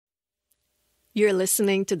You're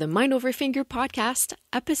listening to the Mind Over Finger podcast,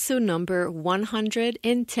 episode number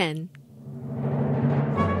 110.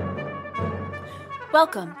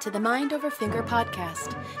 Welcome to the Mind Over Finger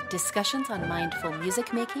podcast, discussions on mindful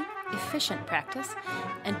music making, efficient practice,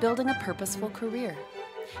 and building a purposeful career.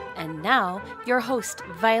 And now, your host,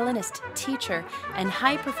 violinist, teacher, and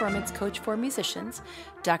high-performance coach for musicians,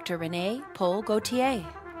 Dr. Renee Paul-Gauthier.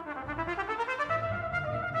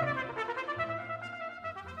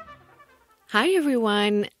 Hi,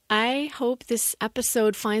 everyone. I hope this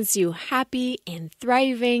episode finds you happy and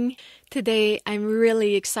thriving. Today, I'm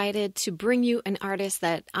really excited to bring you an artist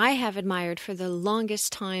that I have admired for the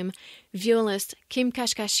longest time, violist Kim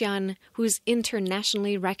Kashkashian, who's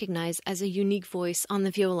internationally recognized as a unique voice on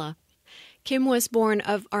the viola. Kim was born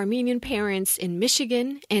of Armenian parents in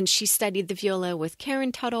Michigan, and she studied the viola with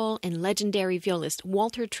Karen Tuttle and legendary violist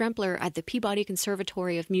Walter Trempler at the Peabody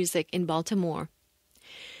Conservatory of Music in Baltimore.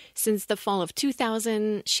 Since the fall of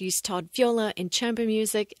 2000, she's taught viola and chamber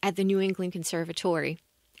music at the New England Conservatory.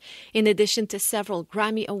 In addition to several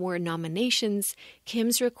Grammy Award nominations,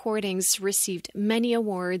 Kim's recordings received many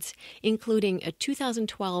awards, including a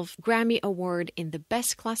 2012 Grammy Award in the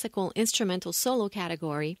Best Classical Instrumental Solo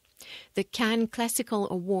category, the Cannes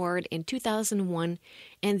Classical Award in 2001,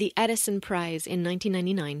 and the Edison Prize in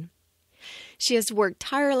 1999. She has worked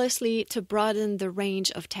tirelessly to broaden the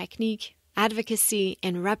range of technique, advocacy,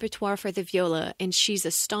 and repertoire for the viola, and she's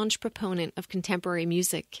a staunch proponent of contemporary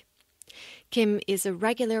music. Kim is a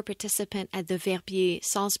regular participant at the Verbier,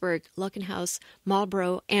 Salzburg, Lockenhaus,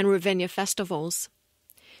 Marlborough, and Ravenna festivals.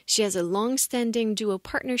 She has a long-standing duo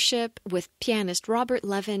partnership with pianist Robert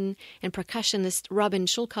Levin and percussionist Robin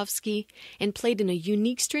Schulkowski, and played in a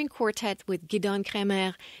unique string quartet with Gideon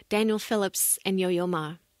Kremer, Daniel Phillips, and Yo-Yo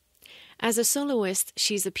Ma. As a soloist,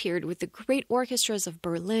 she's appeared with the great orchestras of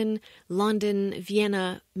Berlin, London,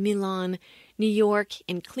 Vienna, Milan, New York,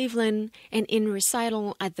 and Cleveland, and in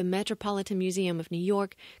recital at the Metropolitan Museum of New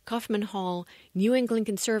York, Kaufman Hall, New England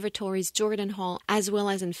Conservatory's Jordan Hall, as well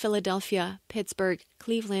as in Philadelphia, Pittsburgh,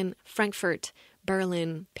 Cleveland, Frankfurt,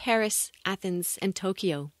 Berlin, Paris, Athens, and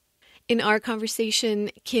Tokyo. In our conversation,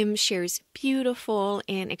 Kim shares beautiful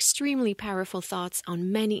and extremely powerful thoughts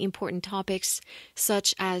on many important topics,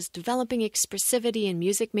 such as developing expressivity in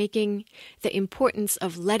music making, the importance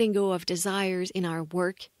of letting go of desires in our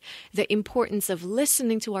work, the importance of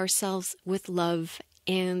listening to ourselves with love,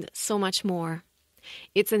 and so much more.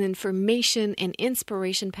 It's an information and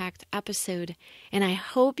inspiration-packed episode, and I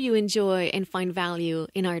hope you enjoy and find value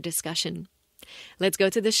in our discussion. Let's go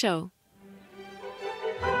to the show.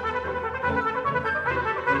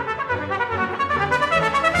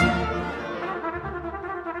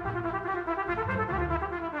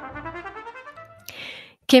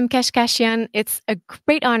 Kim Kashkashian, it's a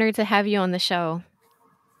great honor to have you on the show.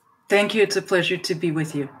 Thank you. It's a pleasure to be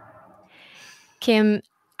with you. Kim,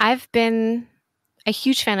 I've been a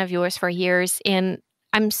huge fan of yours for years, and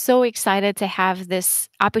I'm so excited to have this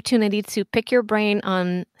opportunity to pick your brain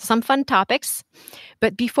on some fun topics.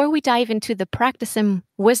 But before we dive into the practice and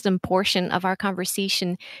wisdom portion of our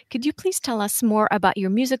conversation, could you please tell us more about your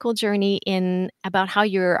musical journey and about how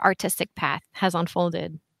your artistic path has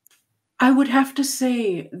unfolded? I would have to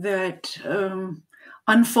say that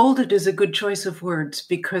unfolded is a good choice of words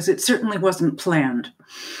because it certainly wasn't planned.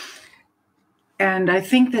 And I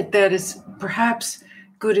think that that is perhaps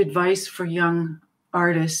good advice for young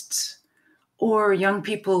artists or young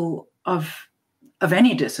people of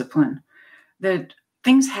any discipline, that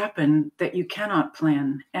things happen that you cannot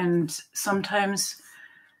plan. And sometimes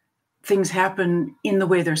things happen in the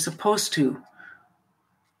way they're supposed to,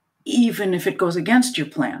 even if it goes against your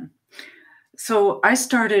plan. So I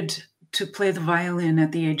started to play the violin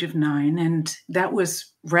at the age of 9, and that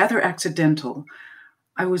was rather accidental.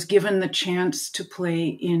 I was given the chance to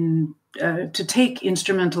play to take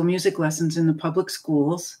instrumental music lessons in the public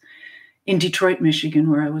schools in Detroit,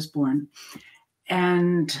 Michigan, where I was born.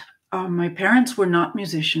 And my parents were not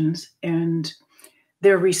musicians, and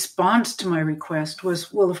their response to my request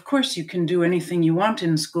was, well, of course you can do anything you want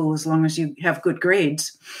in school as long as you have good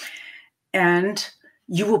grades. And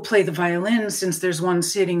you will play the violin since there's one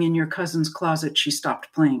sitting in your cousin's closet she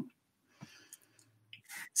stopped playing.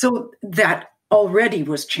 So that already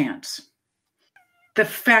was chance. The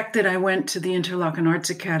fact that I went to the Interlochen Arts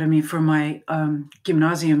Academy for my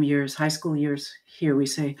gymnasium years, high school years, here we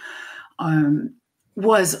say,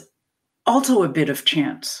 was also a bit of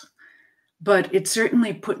chance. But it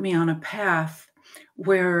certainly put me on a path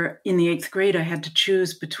where in the 8th grade I had to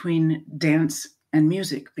choose between dance and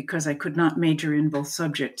music because I could not major in both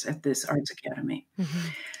subjects at this arts academy. Mm-hmm.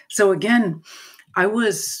 So again, I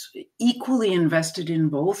was equally invested in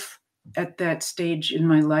both at that stage in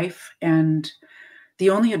my life. And the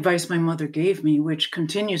only advice my mother gave me, which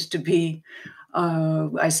continues to be,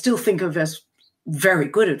 I still think of as very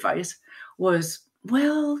good advice, was,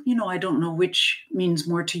 well, I don't know which means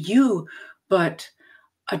more to you, but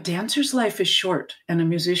a dancer's life is short and a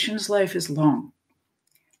musician's life is long.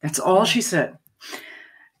 That's all she said.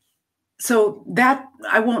 So that,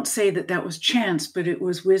 I won't say that that was chance, but it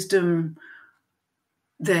was wisdom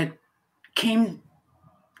that came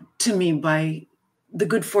to me by the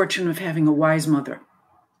good fortune of having a wise mother.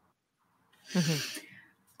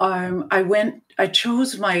 I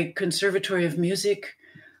chose my Conservatory of Music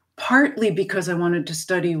partly because I wanted to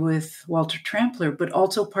study with Walter Trampler, but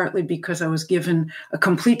also partly because I was given a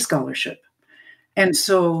complete scholarship. And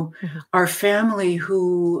so our family,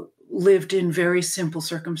 who lived in very simple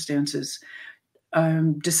circumstances,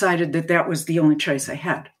 decided that that was the only choice I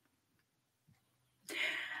had.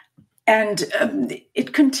 And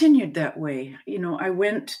it continued that way. I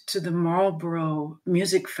went to the Marlborough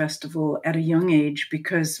Music Festival at a young age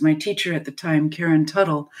because my teacher at the time, Karen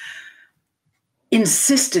Tuttle,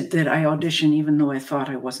 insisted that I audition even though I thought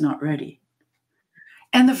I was not ready.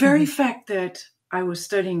 And the very fact that I was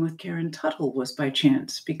studying with Karen Tuttle was by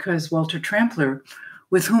chance, because Walter Trampler,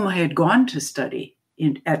 with whom I had gone to study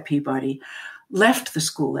at Peabody, left the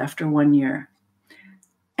school after 1 year.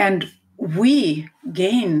 And we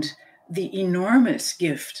gained the enormous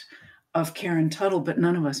gift of Karen Tuttle, but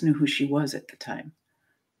none of us knew who she was at the time.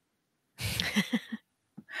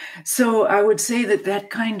 So I would say that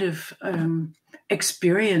kind of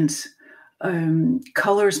experience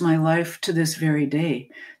colors my life to this very day.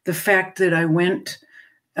 The fact that I went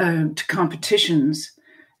to competitions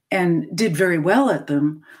and did very well at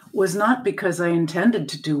them was not because I intended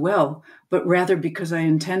to do well, but rather because I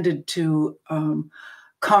intended to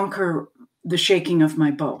conquer the shaking of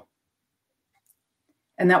my bow.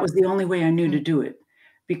 And that was the only way I knew to do it,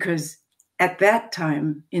 because at that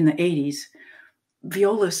time in the 80s,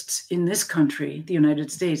 violists in this country, the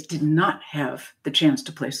United States, did not have the chance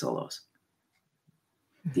to play solos.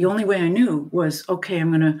 The only way I knew was, okay,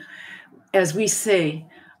 I'm going to, as we say,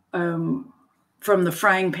 from the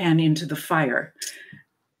frying pan into the fire.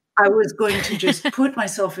 I was going to just put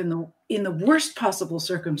myself in the worst possible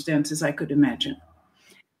circumstances I could imagine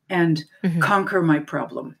and conquer my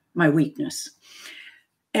problem, my weakness.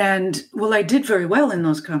 And well, I did very well in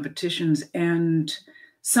those competitions, and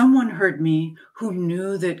someone heard me who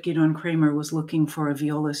knew that Gidon Kramer was looking for a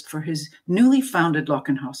violist for his newly founded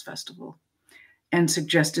Lockenhaus Festival and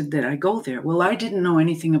suggested that I go there. Well, I didn't know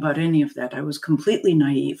anything about any of that. I was completely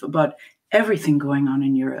naive about everything going on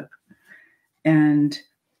in Europe. And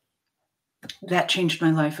that changed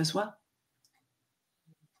my life as well.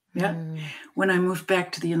 Yeah. When I moved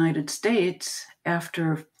back to the United States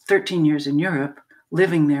after 13 years in Europe,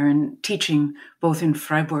 living there and teaching both in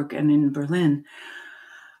Freiburg and in Berlin,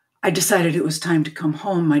 I decided it was time to come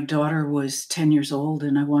home. My daughter was 10 years old,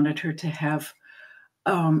 and I wanted her to have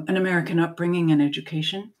an American upbringing and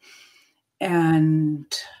education. And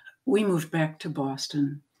we moved back to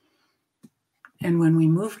Boston. And when we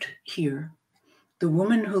moved here, the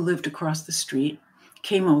woman who lived across the street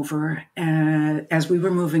came over as we were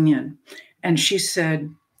moving in. And she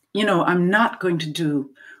said, I'm not going to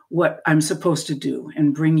do what I'm supposed to do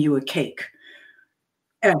and bring you a cake.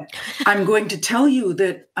 I'm going to tell you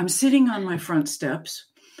that I'm sitting on my front steps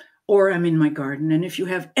or I'm in my garden. And if you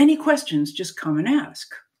have any questions, just come and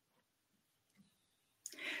ask.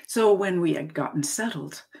 So when we had gotten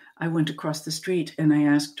settled, I went across the street and I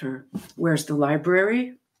asked her, where's the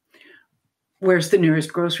library? Where's the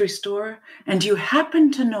nearest grocery store? And do you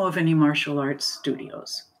happen to know of any martial arts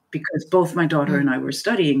studios? Because both my daughter and I were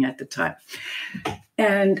studying at the time.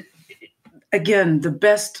 And again, the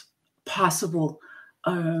best possible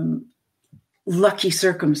lucky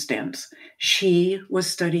circumstance. She was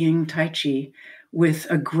studying Tai Chi with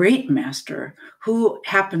a great master who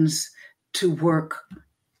happens to work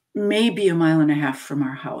maybe 1.5 miles from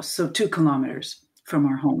our house, so 2 kilometers from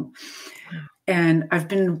our home. And I've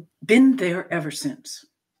been there ever since,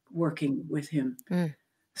 working with him.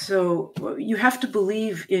 So you have to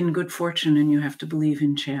believe in good fortune and you have to believe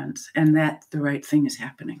in chance, and that the right thing is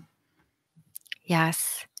happening.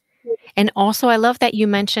 Yes. And also, I love that you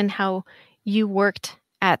mentioned how you worked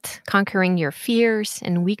at conquering your fears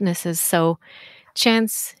and weaknesses. So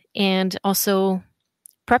chance and also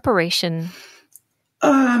preparation.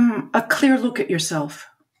 A clear look at yourself.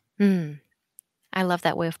 I love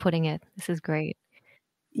that way of putting it. This is great.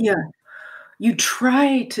 Yeah. You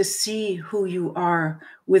try to see who you are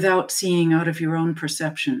without seeing out of your own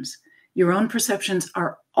perceptions. Your own perceptions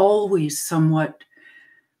are always somewhat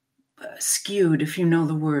skewed, if you know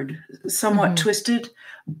the word, somewhat Mm-hmm. twisted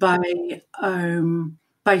by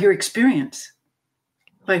your experience,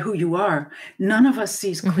 by who you are. None of us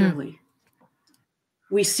sees Mm-hmm. clearly.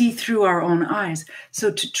 We see through our own eyes.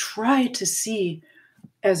 So to try to see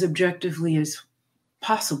as objectively as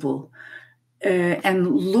possible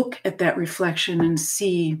and look at that reflection and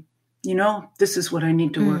see, this is what I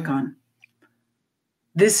need to work on.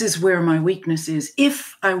 This is where my weakness is.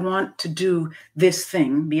 If I want to do this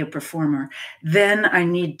thing, be a performer, then I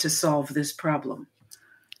need to solve this problem.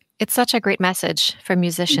 It's such a great message for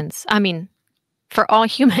musicians. I mean, for all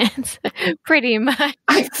humans, pretty much.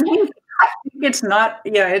 I think it's not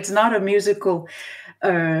a musical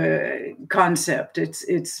concept.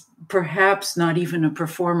 It's perhaps not even a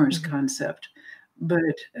performer's concept,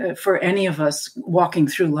 but for any of us walking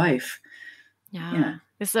through life. Yeah.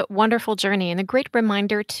 It's a wonderful journey and a great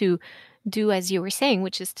reminder to do as you were saying,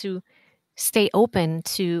 which is to stay open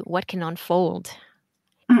to what can unfold.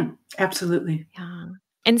 Absolutely. Yeah.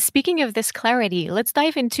 And speaking of this clarity, let's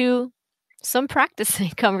dive into some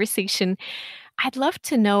practicing conversation. I'd love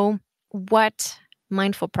to know what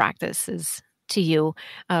mindful practice is to you.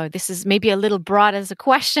 This is maybe a little broad as a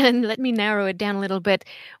question. Let me narrow it down a little bit.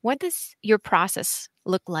 What does your process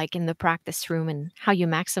look like in the practice room and how you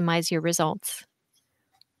maximize your results?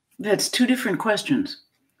 That's two different questions.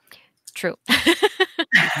 True.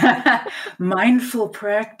 Mindful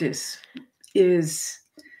practice is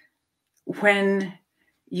when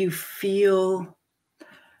you feel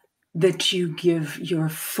that you give your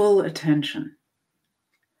full attention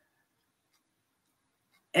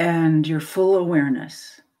and your full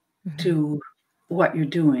awareness to what you're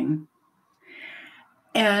doing.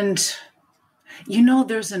 And,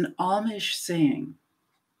 there's an Amish saying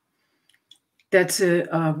that's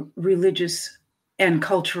a religious and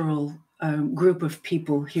cultural group of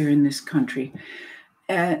people here in this country.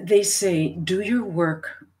 They say, do your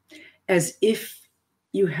work as if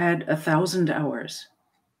you had 1,000 hours,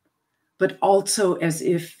 but also as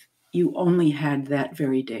if you only had that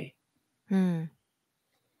very day.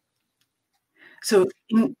 So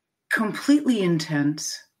completely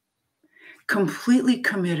intense, completely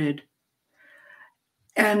committed,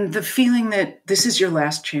 and the feeling that this is your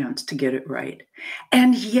last chance to get it right.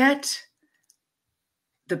 And yet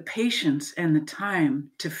the patience and the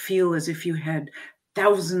time to feel as if you had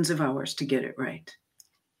thousands of hours to get it right.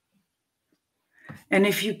 And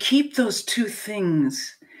if you keep those two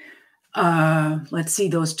things,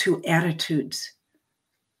 those two attitudes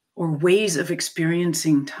or ways of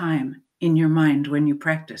experiencing time in your mind when you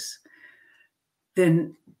practice,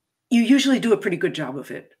 then you usually do a pretty good job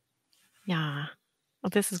of it. Yeah. Well,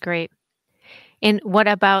 this is great. And what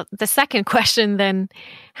about the second question then?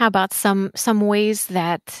 How about some ways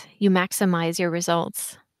that you maximize your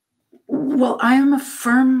results? Well, I am a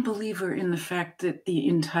firm believer in the fact that the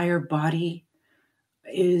entire body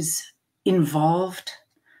is involved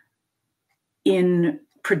in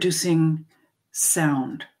producing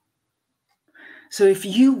sound. So if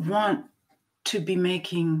you want to be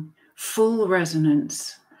making full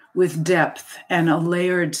resonance with depth and a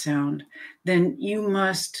layered sound, then you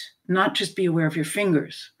must not just be aware of your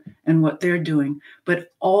fingers and what they're doing,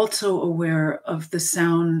 but also aware of the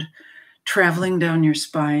sound traveling down your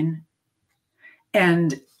spine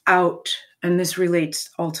and out. And this relates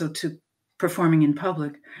also to performing in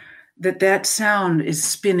public, that sound is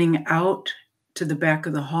spinning out to the back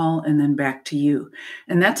of the hall and then back to you.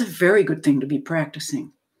 And that's a very good thing to be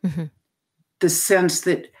practicing. The sense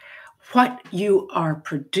that what you are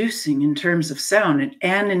producing in terms of sound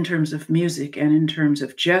and in terms of music and in terms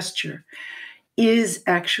of gesture is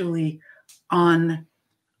actually on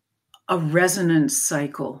a resonance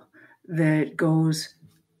cycle that goes,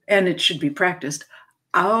 and it should be practiced,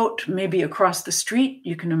 out maybe across the street.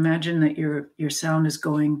 You can imagine that your sound is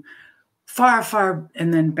going far, far,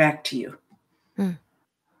 and then back to you.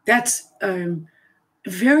 That's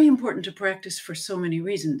very important to practice for so many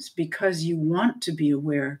reasons, because you want to be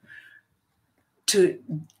aware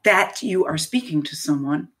that you are speaking to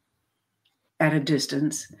someone at a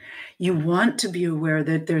distance. You want to be aware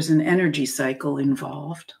that there's an energy cycle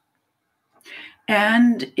involved.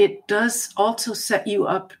 And it does also set you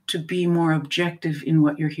up to be more objective in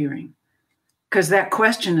what you're hearing, because that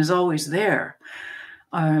question is always there.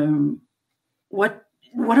 What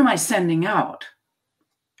am I sending out?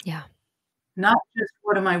 Yeah. Not just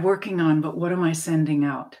what am I working on, but what am I sending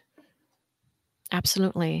out?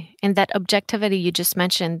 Absolutely. And that objectivity you just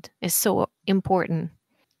mentioned is so important.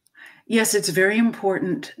 Yes, it's very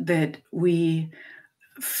important that we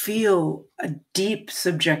feel a deep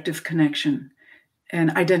subjective connection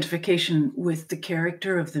and identification with the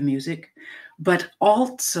character of the music, but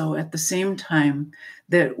also at the same time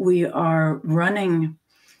that we are running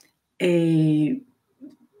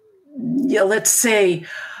let's say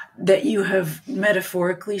that you have,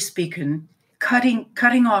 metaphorically speaking,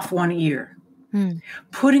 cutting off one ear,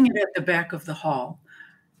 putting it at the back of the hall,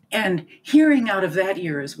 and hearing out of that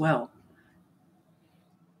ear as well.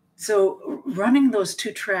 So running those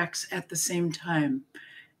two tracks at the same time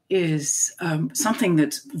is something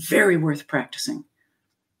that's very worth practicing.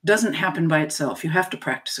 Doesn't happen by itself. You have to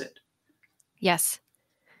practice it. Yes.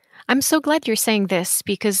 I'm so glad you're saying this,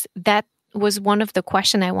 because that was one of the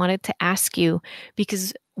questions I wanted to ask you,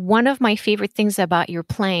 because one of my favorite things about your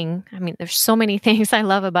playing, I mean, there's so many things I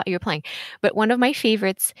love about your playing, but one of my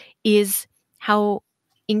favorites is how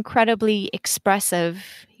incredibly expressive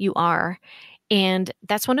you are. And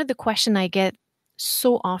that's one of the questions I get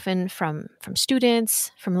so often from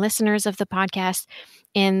students, from listeners of the podcast.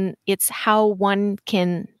 And it's how one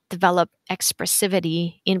can develop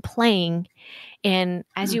expressivity in playing. And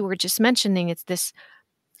as you were just mentioning, it's this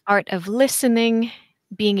art of listening,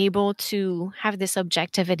 being able to have this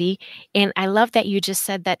objectivity. And I love that you just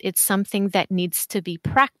said that it's something that needs to be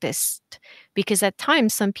practiced, because at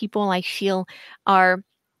times some people, I feel, are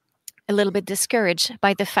a little bit discouraged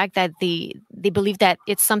by the fact that they believe that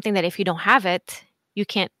it's something that if you don't have it, you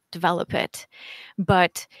can't develop it.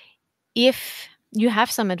 But if you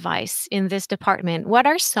have some advice in this department, what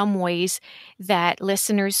are some ways that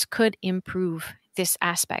listeners could improve this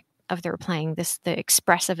aspect of their playing, the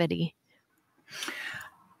expressivity?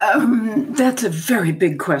 That's a very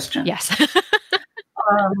big question. Yes.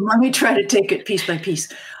 Let me try to take it piece by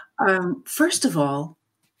piece. First of all,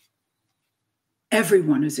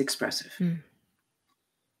 everyone is expressive.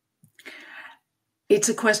 It's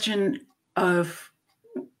a question of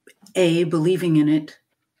A, believing in it,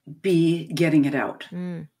 B, getting it out.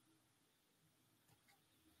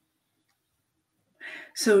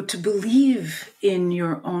 So to believe in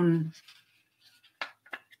your own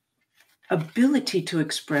ability to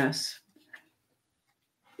express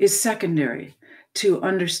is secondary to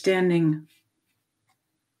understanding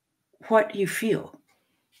what you feel.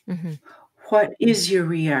 What is your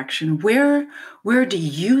reaction? Where do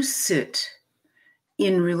you sit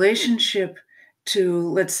in relationship to,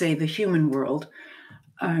 let's say, the human world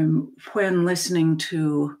when listening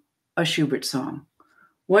to a Schubert song?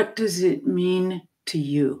 What does it mean to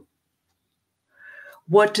you?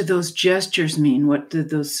 What do those gestures mean? What do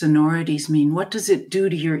those sonorities mean? What does it do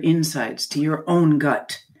to your insides, to your own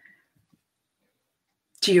gut,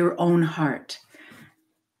 to your own heart?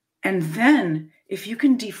 And then, if you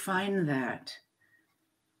can define that,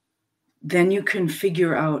 then you can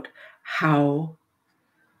figure out how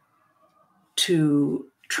to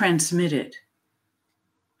transmit it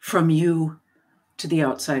from you to the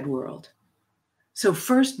outside world. So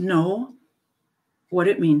first, know what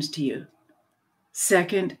it means to you.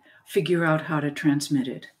 Second, figure out how to transmit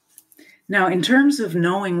it. Now, in terms of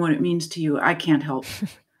knowing what it means to you, I can't help.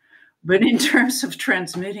 But in terms of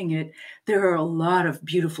transmitting it, there are a lot of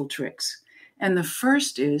beautiful tricks. And the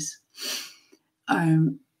first is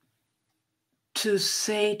to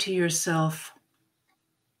say to yourself,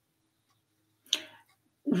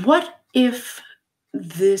 what if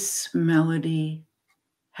this melody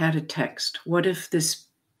had a text? What if this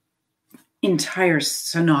entire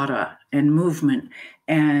sonata and movement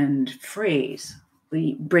and phrase,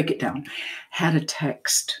 we break it down, had a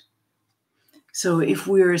text? So if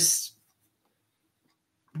we're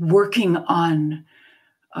working on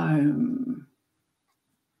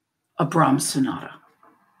a Brahms sonata,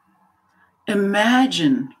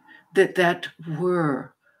 imagine that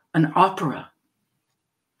were an opera.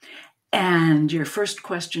 And your first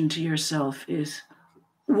question to yourself is,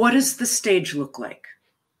 what does the stage look like?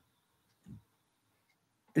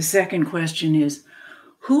 The second question is,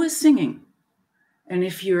 who is singing? And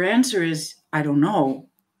if your answer is, I don't know,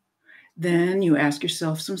 then you ask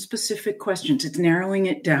yourself some specific questions. It's narrowing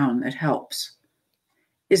it down that helps.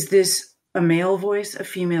 Is this a male voice, a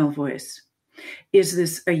female voice? Is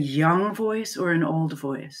this a young voice or an old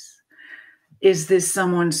voice? Is this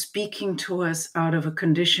someone speaking to us out of a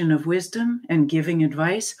condition of wisdom and giving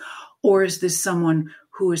advice? Or is this someone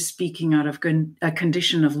who is speaking out of a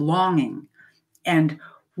condition of longing and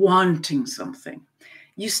wanting something?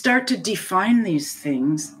 You start to define these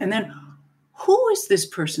things, and then who is this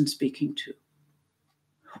person speaking to?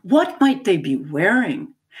 What might they be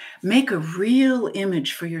wearing? Make a real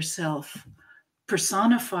image for yourself.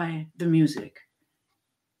 Personify the music.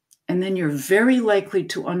 And then you're very likely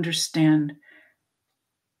to understand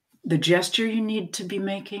the gesture you need to be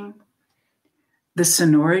making, the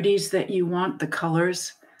sonorities that you want, the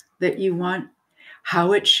colors that you want,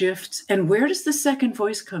 how it shifts, and where does the second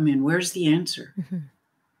voice come in? Where's the answer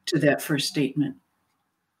to that first statement?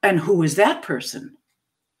 And who is that person?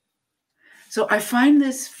 So I find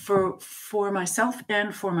this for myself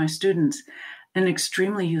and for my students an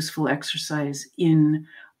extremely useful exercise in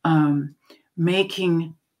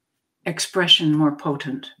making expression more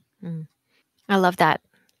potent. I love that.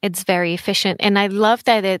 It's very efficient. And I love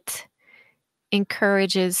that it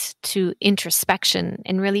encourages to introspection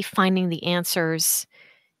and really finding the answers,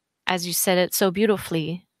 as you said it so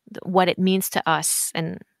beautifully, what it means to us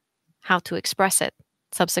and how to express it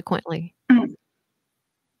subsequently.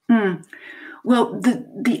 Well,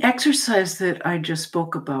 the exercise that I just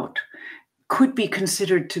spoke about could be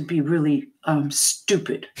considered to be really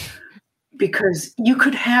stupid, because you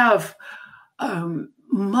could have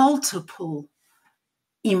multiple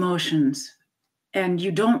emotions and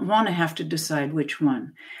you don't want to have to decide which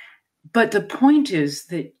one. But the point is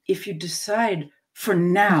that if you decide for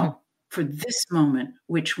now, for this moment,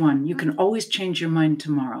 which one, you can always change your mind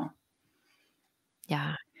tomorrow.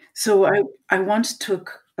 Yeah. So I once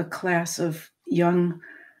took a class of young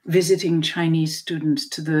visiting Chinese students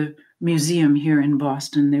to the museum here in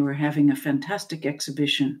Boston. They were having a fantastic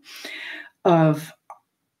exhibition of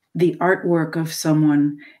the artwork of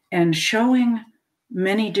someone and showing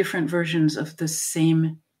many different versions of the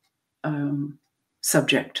same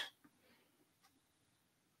subject.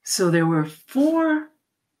 So there were 4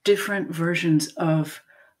 different versions of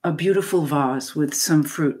a beautiful vase with some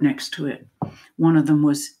fruit next to it. One of them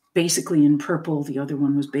was basically in purple. The other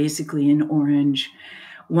one was basically in orange.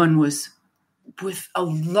 One was with a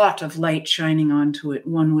lot of light shining onto it.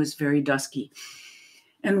 One was very dusky.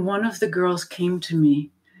 And one of the girls came to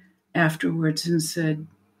me afterwards and said,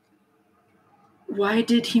 "Why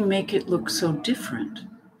did he make it look so different?"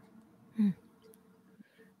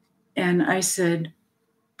 And I said,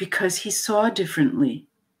 "Because he saw differently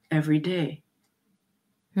every day."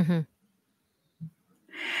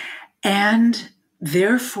 And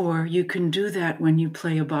therefore, you can do that when you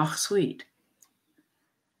play a Bach suite.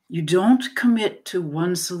 You don't commit to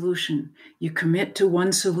one solution. You commit to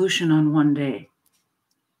one solution on one day.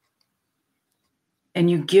 And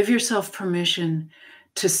you give yourself permission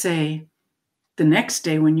to say the next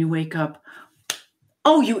day when you wake up,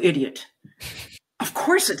 "Oh, you idiot. Of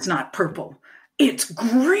course it's not purple. It's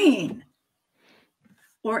green."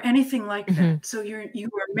 Or anything like that. So you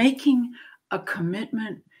are making a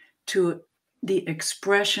commitment to the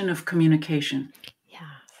expression of communication.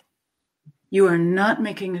 Yeah. You are not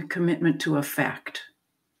making a commitment to a fact.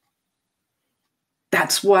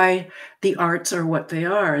 That's why the arts are what they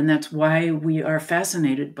are, and that's why we are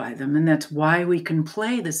fascinated by them, and that's why we can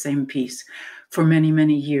play the same piece for many,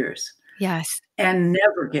 many years. Yes. And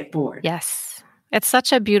never get bored. Yes. It's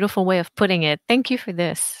such a beautiful way of putting it. Thank you for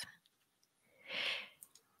this.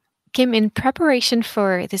 Kim, in preparation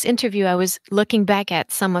for this interview, I was looking back at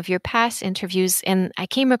some of your past interviews, and I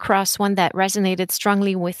came across one that resonated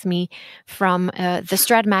strongly with me from the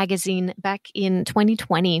Strad magazine back in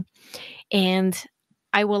 2020. And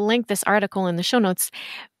I will link this article in the show notes.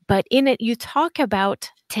 But in it, you talk about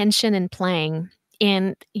tension in playing,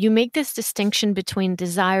 and you make this distinction between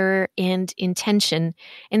desire and intention.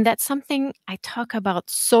 And that's something I talk about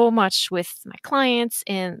so much with my clients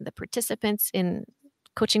and the participants in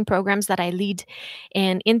coaching programs that I lead.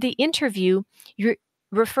 And in the interview, you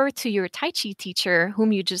refer to your Tai Chi teacher,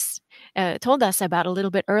 whom you just told us about a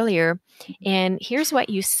little bit earlier. And here's what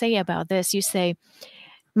you say about this. You say,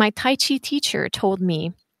 "My Tai Chi teacher told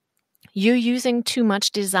me, you're using too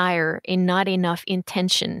much desire and not enough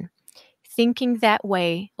intention. Thinking that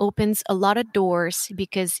way opens a lot of doors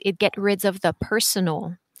because it gets rid of the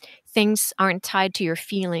personal. Things aren't tied to your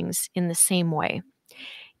feelings in the same way."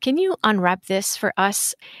 Can you unwrap this for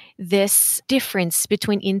us, this difference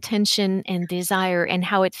between intention and desire and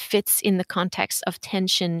how it fits in the context of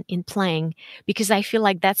tension in playing? Because I feel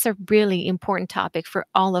like that's a really important topic for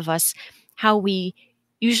all of us, how we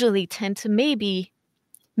usually tend to maybe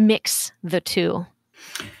mix the two.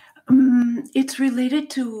 It's related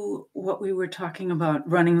to what we were talking about,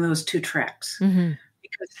 running those 2 tracks.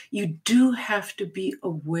 Because you do have to be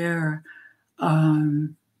aware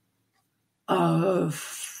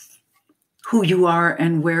of who you are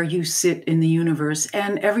and where you sit in the universe.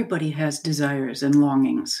 And everybody has desires and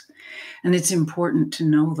longings. And it's important to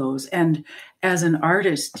know those. And as an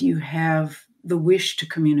artist, you have the wish to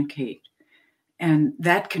communicate. And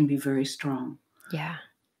that can be very strong. Yeah.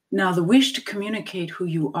 Now, the wish to communicate who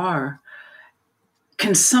you are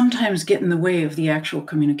can sometimes get in the way of the actual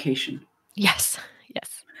communication. Yes.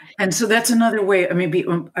 Yes. And so that's another way, maybe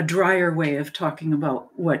a drier way of talking about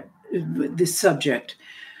what this subject.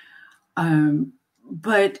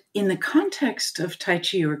 But in the context of Tai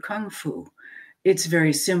Chi or Kung Fu, it's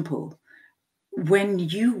very simple. When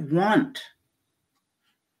you want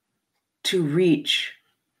to reach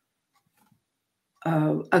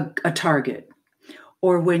a target,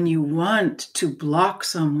 or when you want to block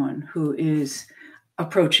someone who is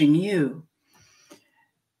approaching you,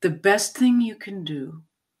 the best thing you can do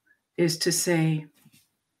is to say,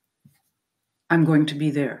 I'm going to be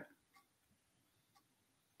there.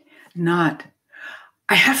 Not,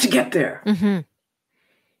 I have to get there. Mm-hmm.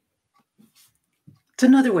 It's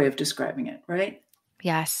another way of describing it, right?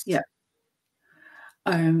 Yes. Yeah.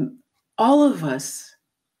 All of us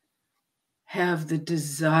have the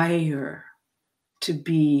desire to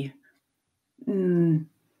be, in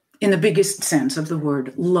the biggest sense of the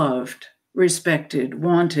word, loved, respected,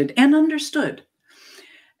 wanted, and understood.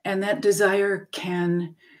 And that desire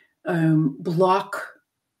can block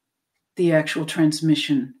the actual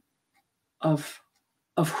transmission of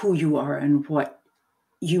who you are and what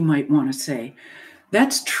you might want to say.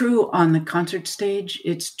 That's true on the concert stage.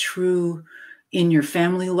 It's true in your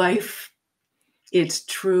family life. It's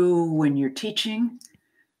true when you're teaching.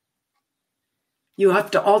 You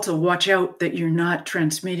have to also watch out that you're not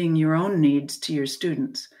transmitting your own needs to your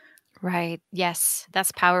students. Right. Yes,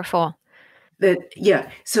 that's powerful.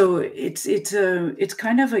 So it's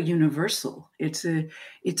kind of a universal. It's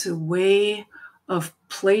a way of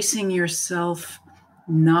placing yourself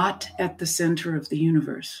not at the center of the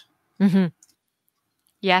universe. Mm-hmm.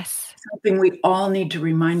 Yes. Something we all need to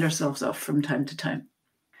remind ourselves of from time to time.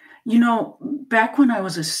 Back when I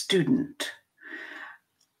was a student,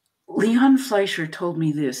 Leon Fleischer told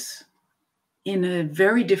me this in a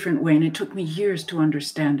very different way, and it took me years to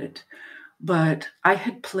understand it. But I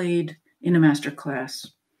had played in a master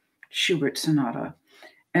class Schubert sonata,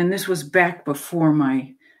 and this was back before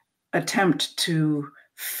my attempt to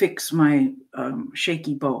fix my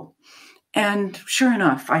shaky bow. And sure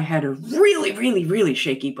enough, I had a really, really, really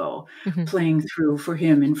shaky bow playing through for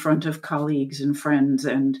him in front of colleagues and friends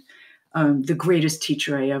and the greatest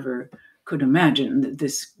teacher I ever could imagine,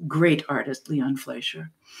 this great artist, Leon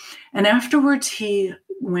Fleischer. And afterwards, he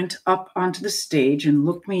went up onto the stage and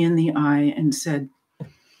looked me in the eye and said,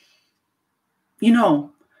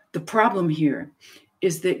 the problem here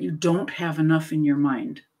is that you don't have enough in your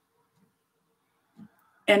mind.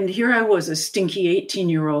 And here I was, a stinky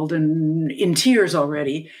 18-year-old and in tears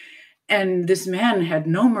already. And this man had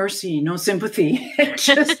no mercy, no sympathy.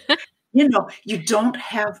 Just, you don't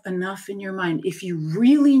have enough in your mind. If you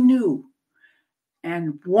really knew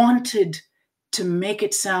and wanted to make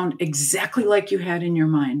it sound exactly like you had in your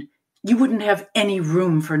mind, you wouldn't have any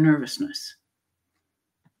room for nervousness.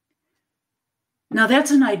 Now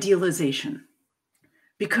that's an idealization,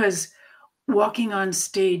 because walking on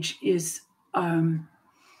stage is an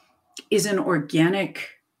organic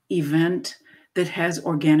event that has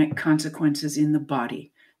organic consequences in the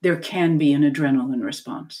body. There can be an adrenaline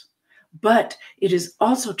response. But it is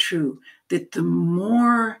also true that the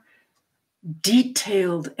more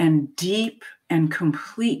detailed and deep and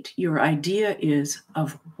complete your idea is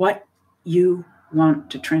of what you want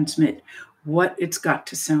to transmit, what it's got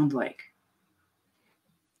to sound like,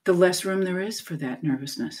 the less room there is for that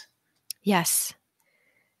nervousness. Yes.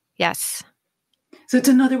 Yes. So it's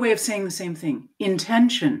another way of saying the same thing.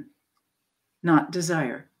 Intention, not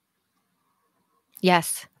desire.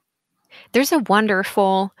 Yes. There's a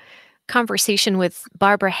wonderful conversation with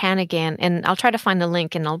Barbara Hannigan, and I'll try to find the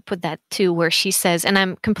link and I'll put that too, where she says, and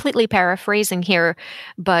I'm completely paraphrasing here,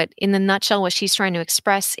 but in the nutshell, what she's trying to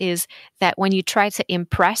express is that when you try to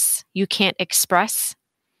impress, you can't express.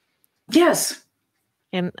 Yes.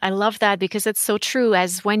 And I love that because it's so true.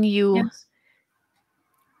 As when you, Yes.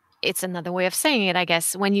 It's another way of saying it, I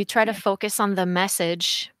guess, when you try to focus on the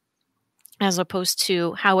message as opposed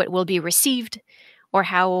to how it will be received or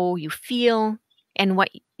how you feel, and what,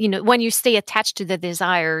 when you stay attached to the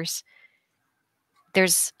desires,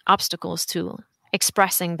 there's obstacles to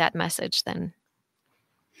expressing that message then.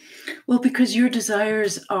 Well, because your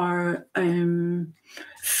desires are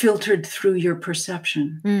filtered through your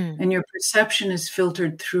perception, and your perception is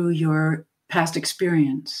filtered through your past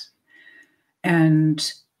experience,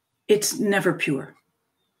 and it's never pure.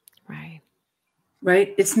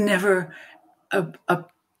 Right? It's never a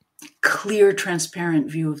clear, transparent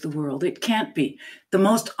view of the world. It can't be. The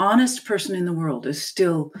most honest person in the world is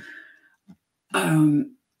still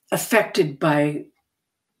affected by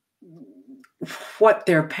what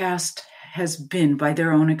their past has been, by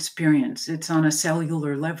their own experience. It's on a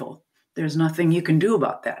cellular level. There's nothing you can do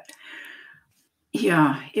about that.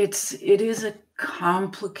 Yeah, it is a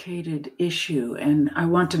complicated issue. And I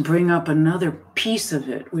want to bring up another piece of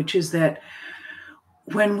it, which is that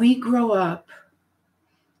when we grow up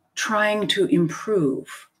trying to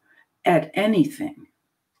improve at anything,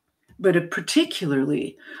 but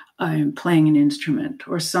particularly playing an instrument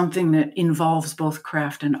or something that involves both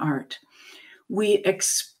craft and art, we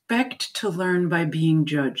expect to learn by being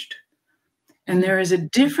judged. And there is a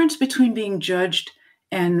difference between being judged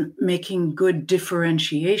and making good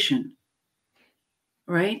differentiation,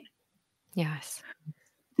 right? Yes.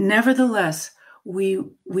 Nevertheless, we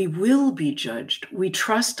will be judged. We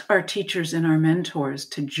trust our teachers and our mentors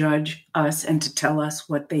to judge us and to tell us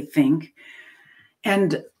what they think.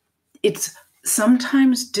 And it's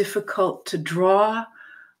sometimes difficult to draw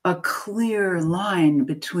a clear line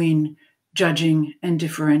between judging and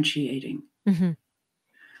differentiating. Mm-hmm.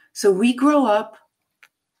 So we grow up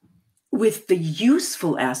with the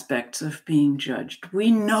useful aspects of being judged.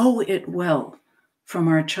 We know it well from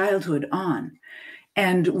our childhood on,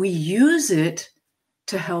 and we use it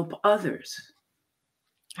to help others.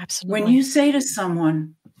 Absolutely. When you say to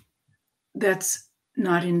someone that's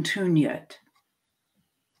not in tune yet,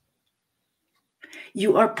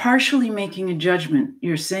 you are partially making a judgment.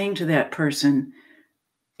 You're saying to that person,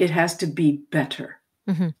 it has to be better.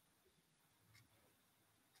 Mm-hmm.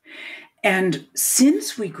 And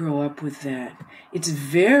since we grow up with that, it's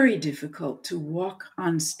very difficult to walk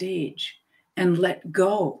on stage and let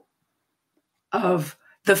go of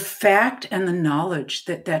the fact and the knowledge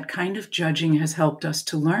that that kind of judging has helped us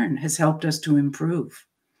to learn, has helped us to improve.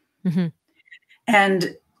 Mm-hmm.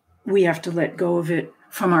 And we have to let go of it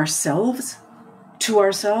from ourselves to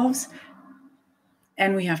ourselves.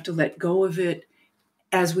 And we have to let go of it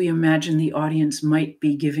as we imagine the audience might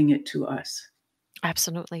be giving it to us.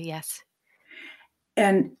 Absolutely, yes.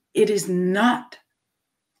 And it is not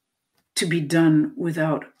to be done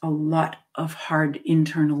without a lot of hard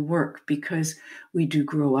internal work, because we do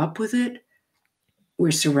grow up with it,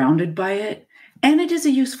 we're surrounded by it, and it is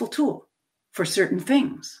a useful tool for certain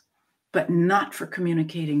things, but not for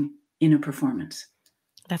communicating in a performance.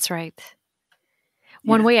 That's right.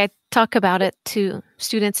 One way I talk about it to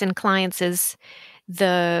students and clients is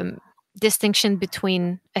the distinction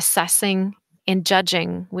between assessing and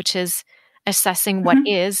judging, which is assessing what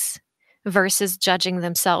is versus judging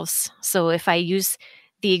themselves. So if I use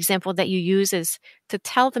the example that you use is to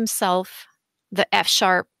tell themselves the F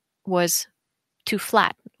sharp was too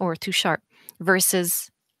flat or too sharp versus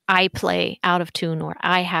I play out of tune or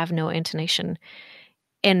I have no intonation.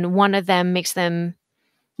 And one of them makes them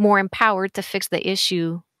more empowered to fix the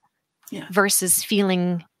issue versus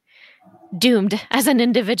feeling doomed as an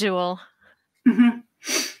individual. Mm-hmm.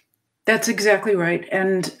 That's exactly right.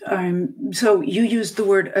 And so you used the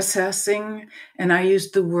word assessing and I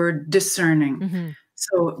used the word discerning. Mm-hmm.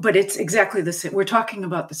 So, but it's exactly the same. We're talking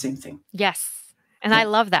about the same thing. Yes. And I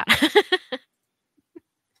love that.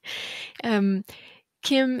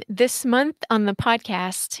 Kim, this month on the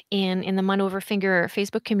podcast and in the Mind Over Finger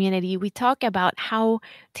Facebook community, we talk about how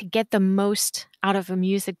to get the most out of a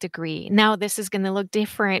music degree. Now, this is going to look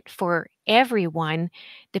different for everyone,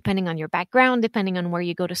 depending on your background, depending on where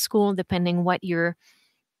you go to school, depending what you're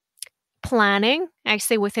planning. I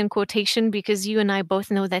say within quotation because you and I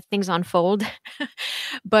both know that things unfold.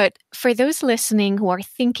 But for those listening who are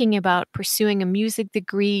thinking about pursuing a music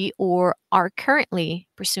degree or are currently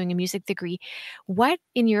pursuing a music degree, what,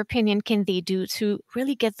 in your opinion, can they do to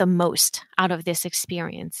really get the most out of this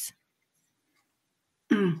experience?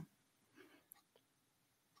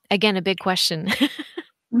 Again, a big question.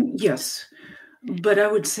 Yes. But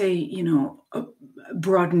I would say,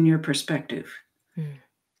 broaden your perspective.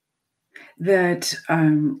 That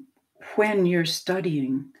when you're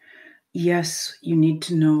studying, yes, you need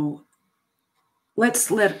to know,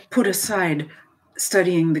 put aside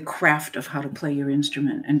studying the craft of how to play your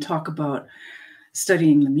instrument and talk about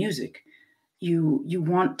studying the music. You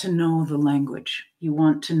want to know the language. You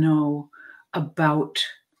want to know about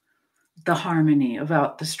the harmony,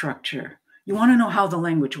 about the structure. You want to know how the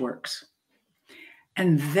language works.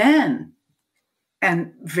 And then,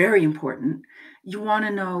 and very important, you want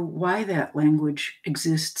to know why that language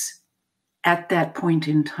exists at that point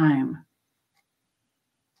in time.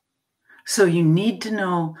 So you need to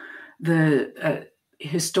know the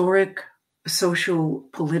historic, social,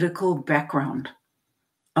 political background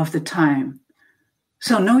of the time.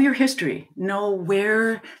 So know your history. Know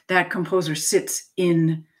where that composer sits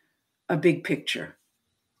in a big picture.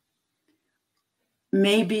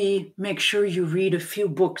 Maybe make sure you read a few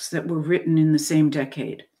books that were written in the same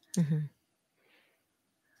decade. Mm-hmm.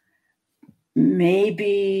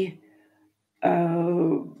 Maybe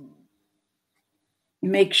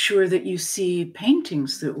make sure that you see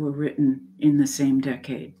paintings that were written in the same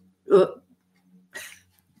decade.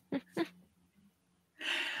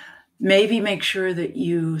 Maybe make sure that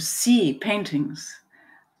you see paintings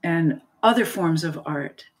and other forms of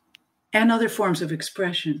art and other forms of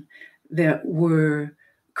expression that were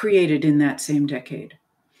created in that same decade.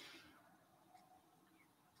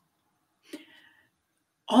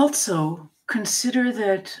 Also, consider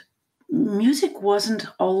that music wasn't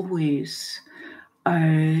always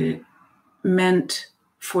meant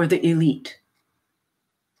for the elite.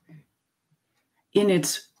 In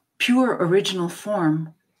its pure original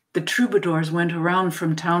form, the troubadours went around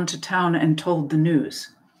from town to town and told the news.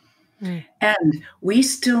 Mm. And we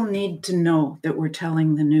still need to know that we're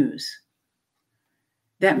telling the news.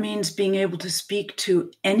 That means being able to speak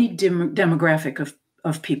to any demographic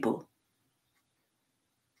of people.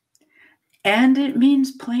 And it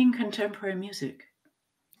means playing contemporary music.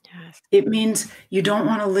 Yes. It means you don't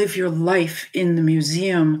want to live your life in the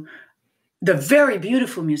museum, the very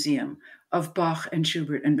beautiful museum of Bach and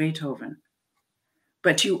Schubert and Beethoven.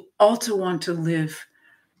 But you also want to live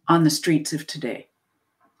on the streets of today.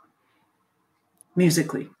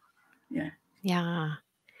 Musically. Yeah. Yeah.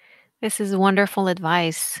 This is wonderful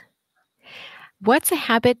advice. What's a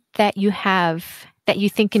habit that you have that you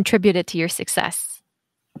think contributed to your success?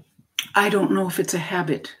 I don't know if it's a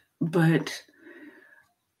habit, but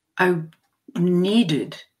I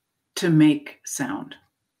needed to make sound.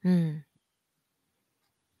 Mm.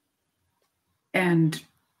 And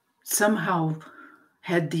somehow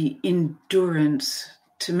had the endurance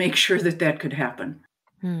to make sure that that could happen.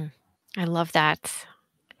 Mm. I love that.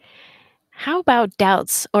 How about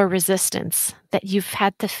doubts or resistance that you've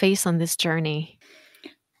had to face on this journey?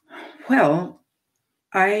 Well,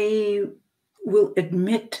 I will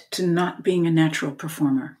admit to not being a natural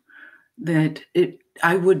performer. That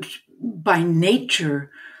I would, by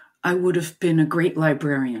nature, I would have been a great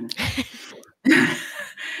librarian.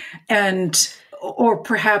 Or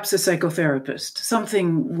perhaps a psychotherapist,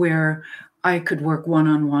 something where I could work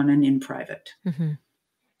one-on-one and in private. Mm-hmm.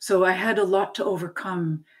 So I had a lot to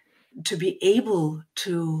overcome to be able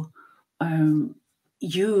to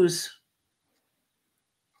use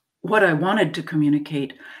what I wanted to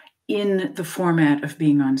communicate in the format of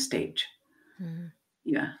being on stage. Mm.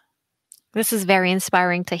 Yeah. This is very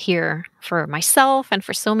inspiring to hear for myself and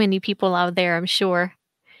for so many people out there, I'm sure.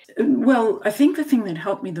 Well, I think the thing that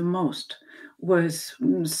helped me the most was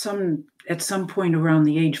at some point around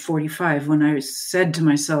the age 45 when I said to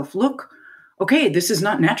myself, look, okay, this is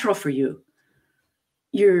not natural for you.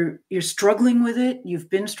 You're struggling with it. You've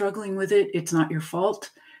been struggling with it. It's not your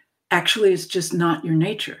fault. Actually, it's just not your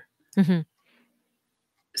nature. Mm-hmm.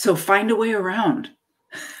 So find a way around.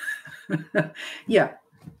 Yeah.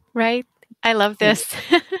 Right. I love this.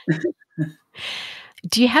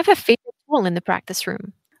 Do you have a favorite tool in the practice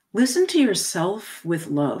room? Listen to yourself with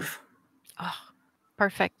love. Oh,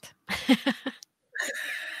 perfect.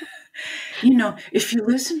 If you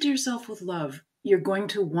listen to yourself with love, you're going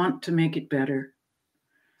to want to make it better.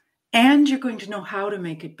 And you're going to know how to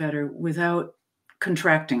make it better without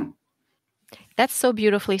contracting. That's so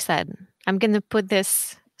beautifully said. I'm going to put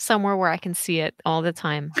this somewhere where I can see it all the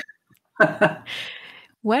time.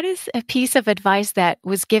 What is a piece of advice that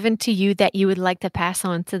was given to you that you would like to pass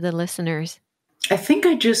on to the listeners? I think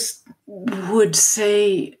I just would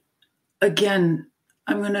say, again,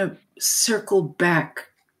 I'm going to circle back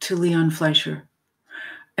to Leon Fleischer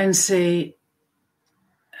and say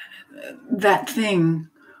that thing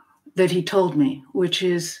that he told me, which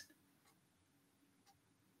is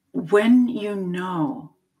when you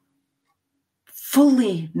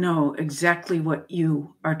fully know exactly what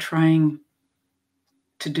you are trying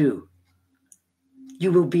to do,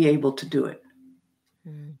 you will be able to do it.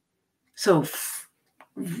 Mm. So,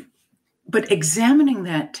 but examining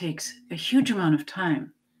that takes a huge amount of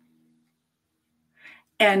time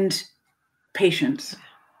and patience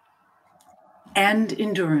and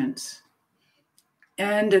endurance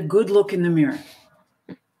and a good look in the mirror.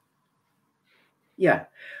 Yeah.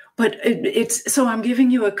 But it's so I'm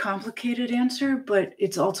giving you a complicated answer, but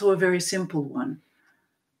it's also a very simple one.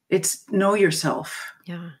 It's know yourself.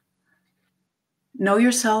 Yeah. Know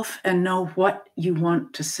yourself and know what you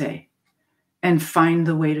want to say and find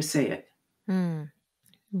the way to say it.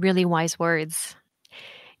 Really wise words.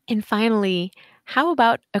 And finally, how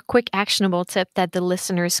about a quick actionable tip that the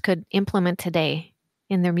listeners could implement today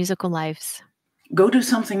in their musical lives? Go do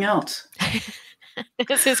something else.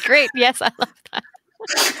 This is great. Yes, I love that.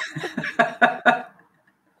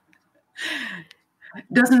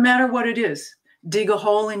 Doesn't matter what it is. Dig a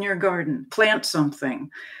hole in your garden, plant something,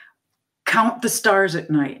 count the stars at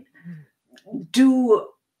night, do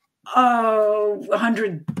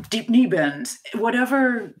 100 deep knee bends,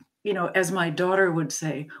 whatever as my daughter would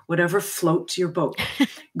say, whatever floats your boat,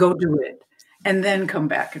 go do it, and then come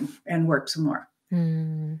back and work some more.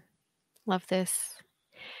 Love this.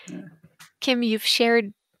 Yeah. Kim, you've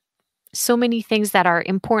shared so many things that are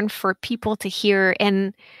important for people to hear,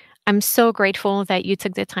 and I'm so grateful that you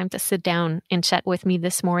took the time to sit down and chat with me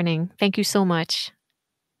this morning. Thank you so much.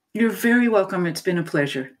 You're very welcome. It's been a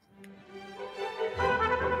pleasure.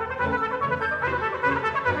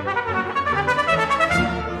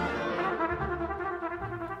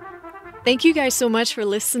 Thank you guys so much for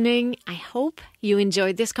listening. I hope you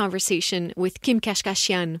enjoyed this conversation with Kim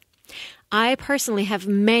Kashkashian. I personally have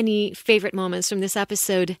many favorite moments from this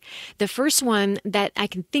episode. The first one that I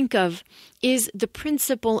can think of is the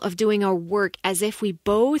principle of doing our work as if we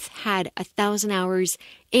both had 1,000 hours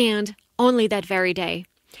and only that very day.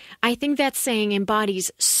 I think that saying embodies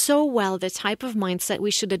so well the type of mindset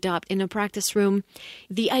we should adopt in a practice room.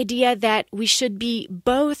 The idea that we should be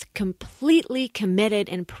both completely committed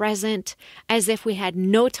and present as if we had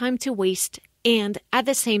no time to waste, and at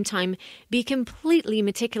the same time be completely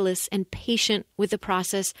meticulous and patient with the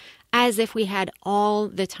process as if we had all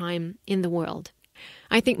the time in the world.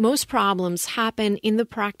 I think most problems happen in the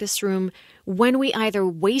practice room when we either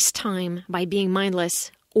waste time by being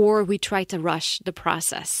mindless or we try to rush the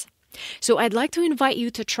process. So I'd like to invite you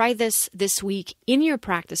to try this week in your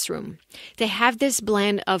practice room, to have this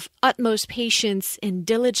blend of utmost patience and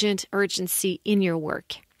diligent urgency in your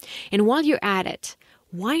work. And while you're at it,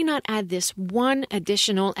 why not add this one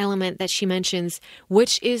additional element that she mentions,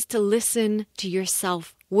 which is to listen to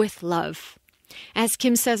yourself with love. As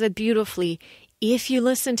Kim says it beautifully, if you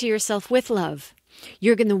listen to yourself with love,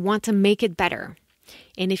 you're going to want to make it better.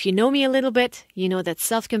 And if you know me a little bit, you know that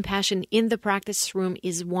self-compassion in the practice room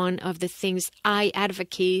is one of the things I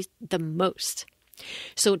advocate the most.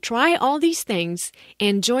 So try all these things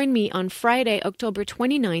and join me on Friday, October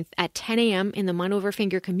 29th at 10 a.m. in the Mind Over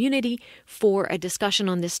Finger community for a discussion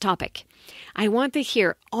on this topic. I want to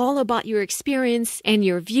hear all about your experience and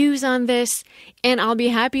your views on this, and I'll be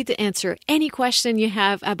happy to answer any question you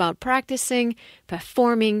have about practicing,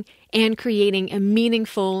 performing, and creating a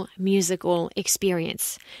meaningful musical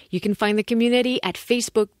experience. You can find the community at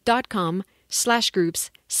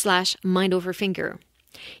facebook.com/groups/mindoverfinger.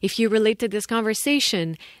 If you relate to this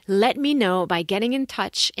conversation, let me know by getting in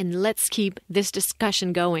touch and let's keep this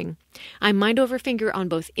discussion going. I'm Mind Over Finger on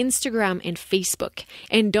both Instagram and Facebook.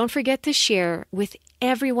 And don't forget to share with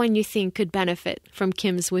everyone you think could benefit from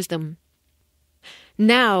Kim's wisdom.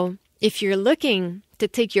 Now, if you're looking to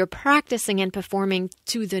take your practicing and performing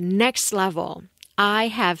to the next level, I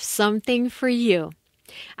have something for you.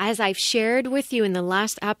 As I've shared with you in the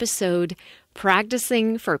last episode,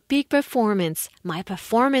 Practicing for Peak Performance, my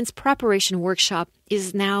performance preparation workshop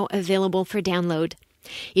is now available for download.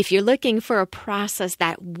 If you're looking for a process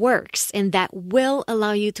that works and that will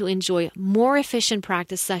allow you to enjoy more efficient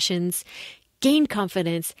practice sessions, gain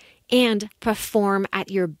confidence, and perform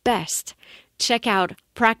at your best, check out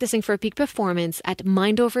Practicing for Peak Performance at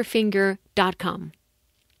mindoverfinger.com.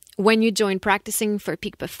 When you join Practicing for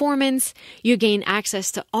Peak Performance, you gain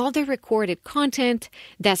access to all the recorded content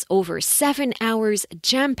that's over 7 hours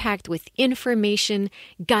jam-packed with information,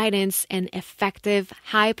 guidance, and effective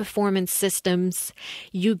high-performance systems.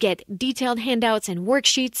 You get detailed handouts and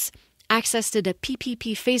worksheets, access to the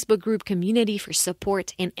PPP Facebook group community for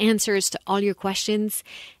support and answers to all your questions,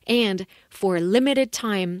 and for a limited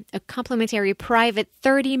time, a complimentary private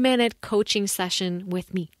 30-minute coaching session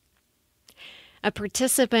with me. A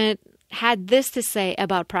participant had this to say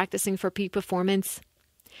about practicing for peak performance.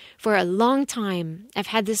 For a long time, I've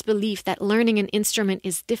had this belief that learning an instrument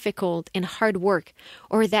is difficult and hard work,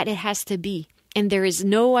 or that it has to be, and there is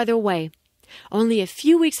no other way. Only a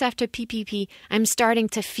few weeks after PPP, I'm starting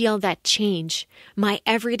to feel that change. My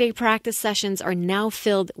everyday practice sessions are now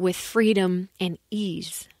filled with freedom and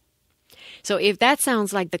ease. So if that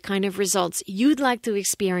sounds like the kind of results you'd like to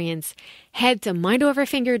experience, head to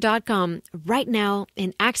mindoverfinger.com right now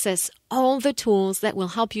and access all the tools that will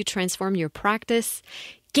help you transform your practice,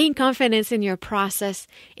 gain confidence in your process,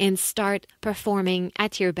 and start performing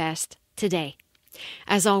at your best today.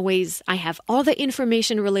 As always, I have all the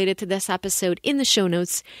information related to this episode in the show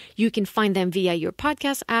notes. You can find them via your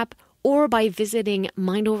podcast app or by visiting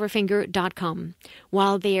mindoverfinger.com.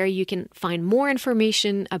 While there, you can find more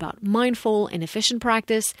information about mindful and efficient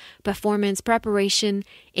practice, performance preparation,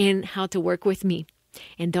 and how to work with me.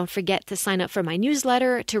 And don't forget to sign up for my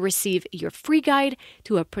newsletter to receive your free guide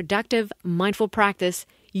to a productive, mindful practice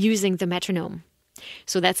using the metronome.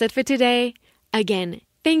 So that's it for today. Again,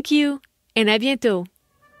 thank you, and à bientôt.